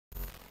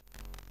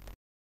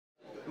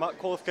Matt,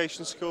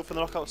 qualification scored for the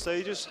knockout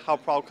stages. How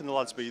proud can the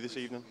lads be this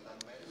evening?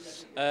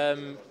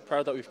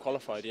 Proud that we've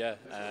qualified, yeah.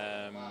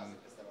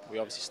 We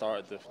obviously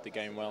started the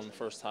game well in the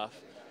first half,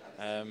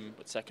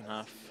 but second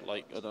half,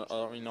 like I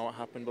don't really know what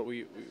happened, but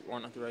we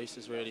weren't at the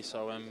races really.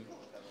 So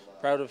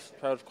proud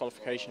of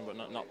qualification, but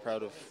not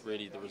proud of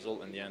really the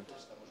result in the end.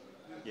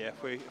 Yeah,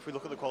 if we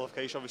look at the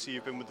qualification, obviously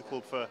you've been with the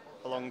club for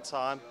a long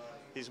time.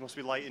 These must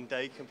be light in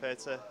day compared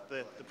to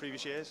the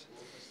previous years.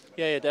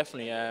 Yeah,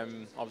 definitely.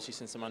 Obviously,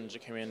 since the manager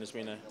came in, there's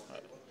been a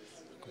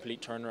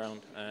complete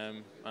turnaround,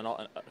 and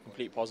a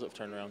complete positive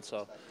turnaround.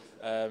 So,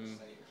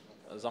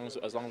 as long as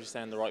we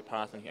stay on the right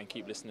path and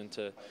keep listening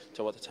to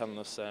what they're telling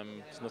us,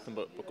 there's nothing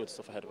but good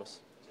stuff ahead of us.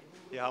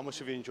 Yeah, how much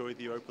have you enjoyed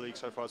the Europa League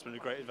so far? It's been a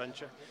great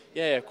adventure.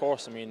 Yeah, of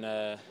course. I mean,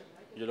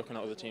 you're looking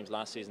at other teams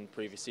last season,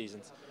 previous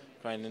seasons,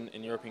 playing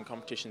in European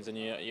competitions, and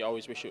you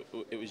always wish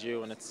it was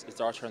you. And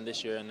it's our turn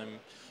this year, and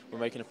we're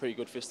making a pretty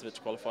good fist of it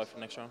to qualify for the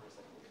next round.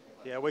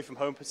 Yeah, away from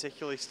home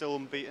particularly, still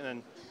unbeaten,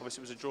 and obviously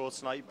it was a draw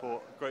tonight,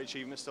 but great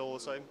achievement still all the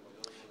same.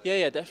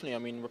 Yeah, definitely. I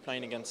mean, we're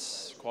playing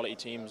against quality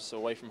teams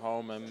away from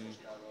home, and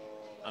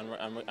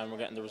we're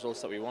getting the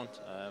results that we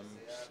want.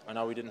 I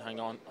know we didn't hang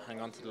on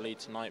to the lead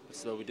tonight, but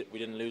still we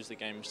didn't lose the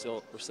game.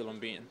 We're still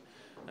unbeaten,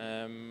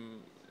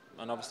 and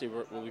obviously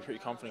we'll be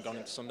pretty confident going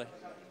into Sunday.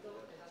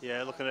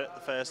 Yeah, looking at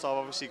the first half,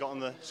 obviously you got on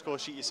the score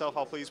sheet yourself.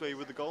 How pleased were you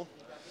with the goal?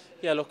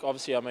 Yeah, look,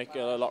 obviously I make a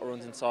lot of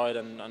runs inside,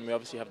 and we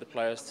obviously have the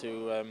players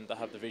that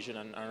have the vision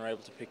and are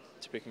able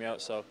to pick me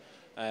out. So,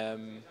 I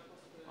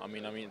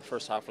mean, the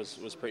first half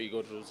was pretty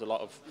good. There was a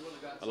lot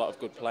of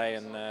good play,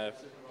 and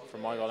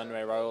from my goal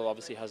anyway, Raul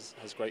obviously has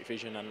great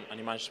vision, and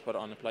he managed to put it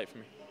on the plate for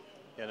me.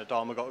 Yeah, and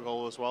Adama got a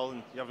goal as well,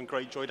 and you're having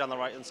great joy down the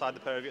right hand side of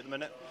the pair of you at the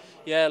minute.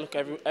 Yeah, look,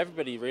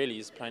 everybody really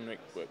is playing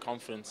with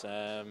confidence.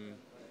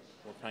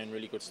 We're playing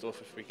really good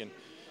stuff. If we can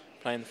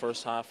play in the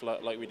first half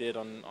like we did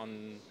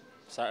on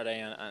Saturday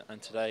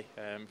and today,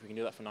 if we can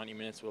do that for 90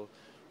 minutes,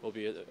 we'll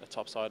be a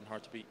top side and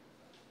hard to beat.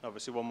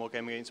 Obviously, one more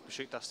game against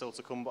Besiktas still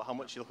to come, but how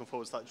much are you looking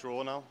forward to that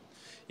draw now?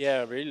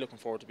 Yeah, really looking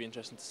forward to. Be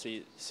interesting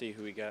to see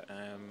who we get.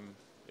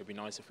 It'd be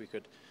nice if we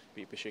could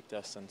beat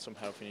Besiktas and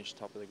somehow finish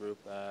top of the group.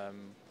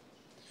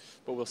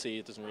 But we'll see.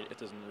 It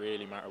doesn't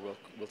really matter.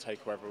 We'll take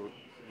whoever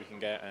we can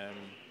get.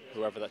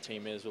 Whoever that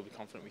team is, we'll be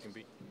confident we can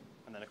beat.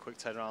 And then a quick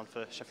turnaround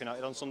for Sheffield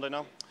United on Sunday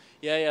now.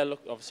 Yeah. Look,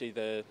 obviously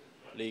the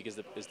league is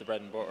the bread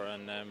and butter,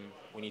 and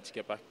we need to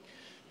get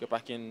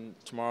back in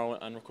tomorrow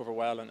and recover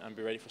well and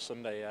be ready for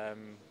Sunday.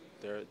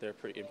 They're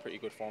in pretty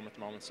good form at the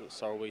moment,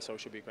 so it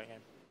should be a great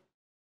game.